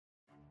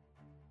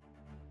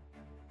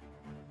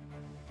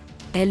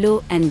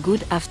Hello and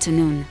good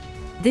afternoon.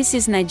 This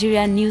is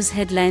Nigeria News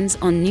Headlines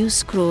on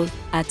Newscroll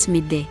at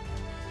midday.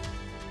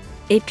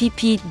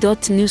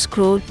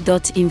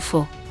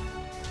 app.newscroll.info.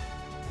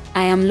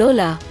 I am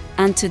Lola,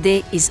 and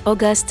today is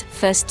August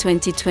 1st,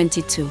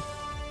 2022.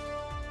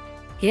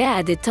 Here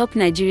are the top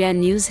Nigeria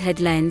news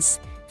headlines,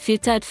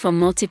 filtered from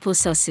multiple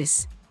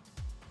sources.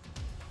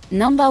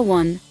 Number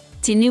 1.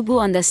 Tinubu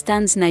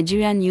understands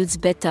Nigerian youths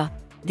better,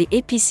 the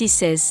APC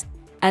says,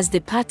 as the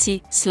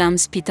party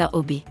slams Peter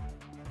Obi.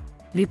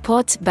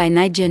 Report by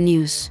Niger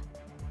News.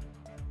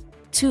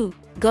 2.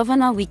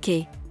 Governor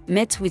Wike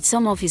met with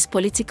some of his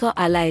political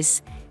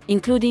allies,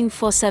 including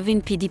 4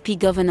 serving PDP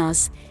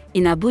governors,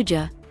 in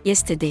Abuja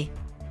yesterday.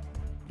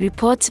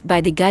 Report by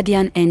The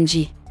Guardian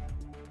NG.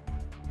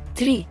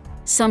 3.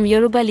 Some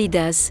Yoruba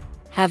leaders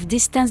have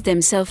distanced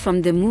themselves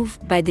from the move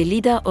by the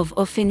leader of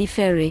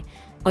Ofenifere,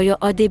 Oyo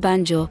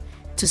Odebanjo,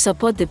 to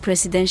support the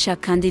presidential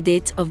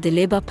candidate of the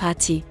Labour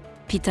Party,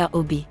 Peter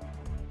Obi.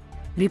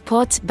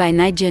 Report by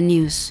Niger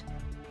News.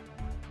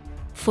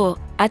 4.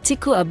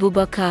 Atiku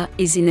Abubakar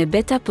is in a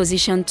better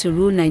position to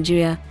rule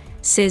Nigeria,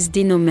 says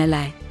Dino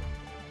Melai.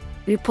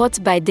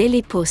 Report by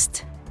Daily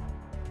Post.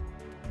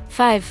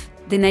 5.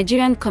 The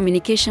Nigerian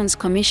Communications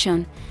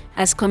Commission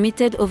has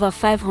committed over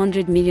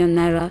 500 million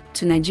naira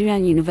to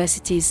Nigerian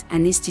universities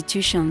and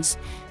institutions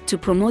to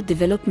promote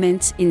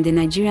developments in the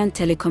Nigerian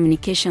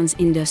telecommunications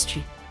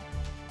industry.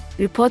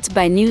 Report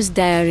by News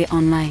Diary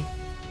Online.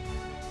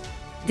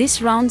 This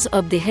rounds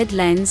up the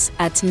headlines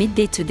at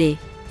midday today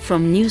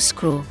from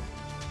Newscroll.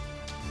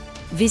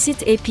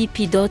 Visit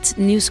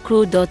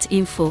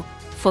app.newscroll.info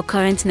for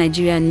current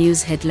Nigeria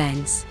news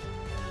headlines.